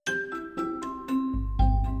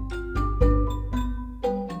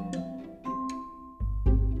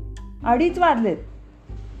अडीच वाजलेत.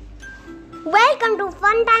 Welcome to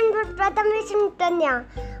Fun Time with Prathamesh and Tanya.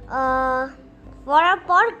 For our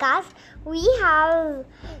podcast, we have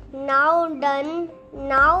now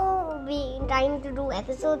trying to do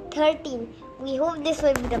episode 13. We hope this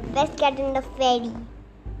will be the best Cat in the Fairy.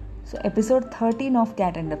 So episode 13 of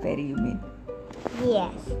Cat and the Fairy, you mean?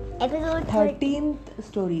 Yes, episode 13th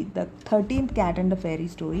story, the 13th Cat and the Fairy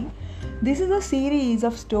story. This is a series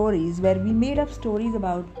of stories where we made up stories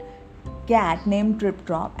about cat named Trip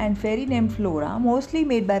Trop and fairy named Flora, mostly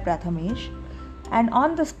made by Prathamesh. And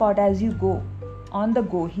on the spot, as you go, on the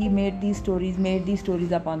go, he made these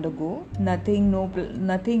stories up on the go. Nothing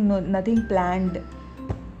planned.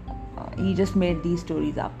 He just made these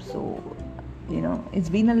stories up. So,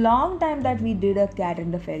 it's been a long time that we did a Cat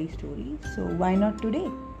and the Fairy story. So why not today?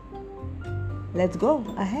 Let's go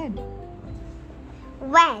ahead.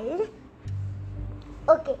 Well,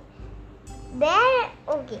 okay.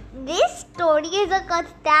 This story is a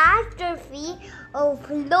catastrophe of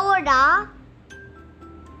Flora.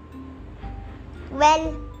 Well,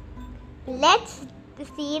 let's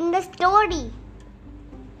see in the story.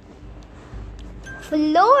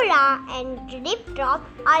 Flora and Trip Trop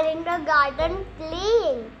are in the garden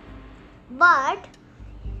playing. But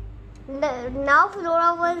now Flora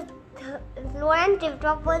and Trip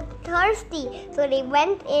Trop were thirsty, so they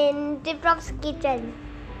went in Trip Trop's kitchen.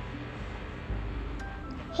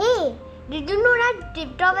 Hey, did you know that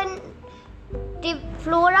Trip Trop and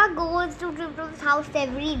Flora goes to Trip Trop's house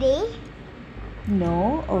every day?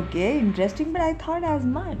 No, okay, interesting, but I thought as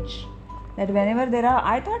much. That whenever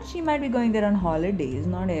I thought she might be going there on holidays,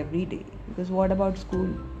 not every day. Because what about school?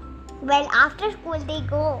 Well, after school they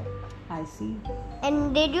go. I see.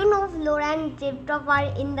 And did you know Flora and Trip Trop are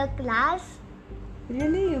in the class?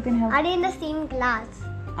 Really? You can have... Are they in the same class?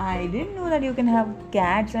 I didn't know that you can have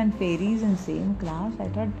cats and fairies in same class. I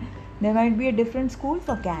thought there might be a different school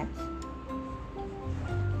for cats.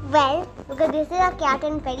 Well, because this is a cat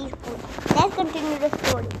and fairy school. Let's continue the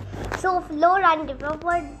story. So Flora and Trip Trop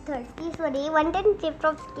were thirsty, so they went in Trip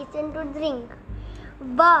Trop's kitchen to drink.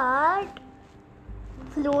 But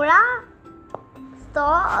Flora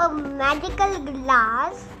saw a magical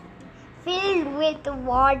glass filled with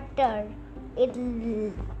water. It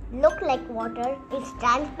looked like water. It's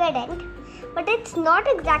transparent, but it's not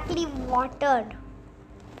exactly water.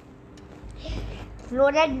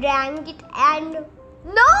 Flora drank it and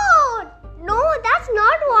No, that's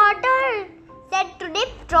not water, said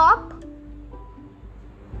Trip Trop.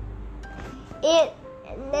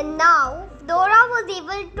 And now Flora was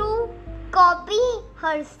able to copy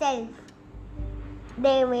herself.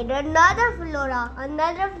 They made another Flora.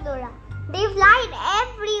 They flied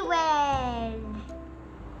everywhere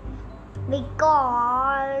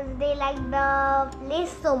because they liked the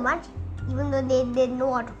place so much. Even though they didn't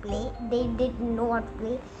know how to play,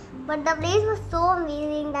 but the place was so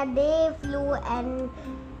amazing that they flew and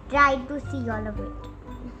tried to see all of it.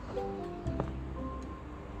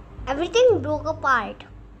 Everything broke apart.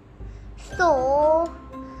 So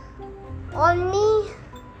only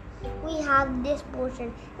we have this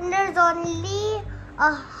portion, and there's only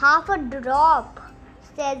a half a drop,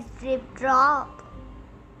 says Trip Trop.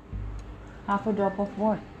 Half a drop of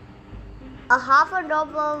what? A half a drop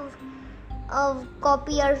of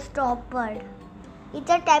copier stopper. It's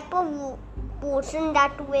a type of potion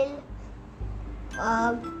that will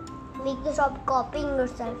make you stop copying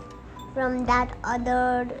yourself from that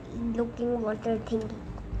other looking water thingy.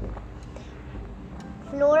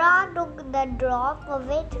 Flora took the drop of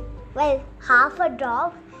it, well, half a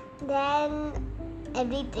drop, then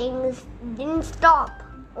everything didn't stop.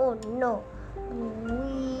 Oh no,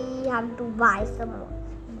 we have to buy some more.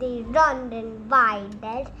 They ran and bought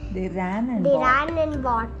it. They ran and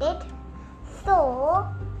bought it. So,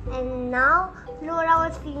 and now Flora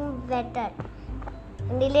was feeling better.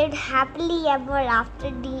 And they lived happily ever after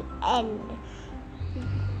the end.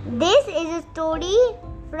 This is a story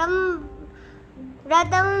from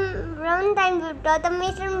Time with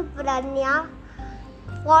Prathamesh and Pranya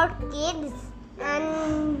for kids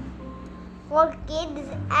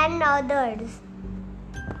and others.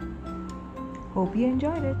 Hope you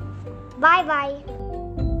enjoyed it. Bye bye.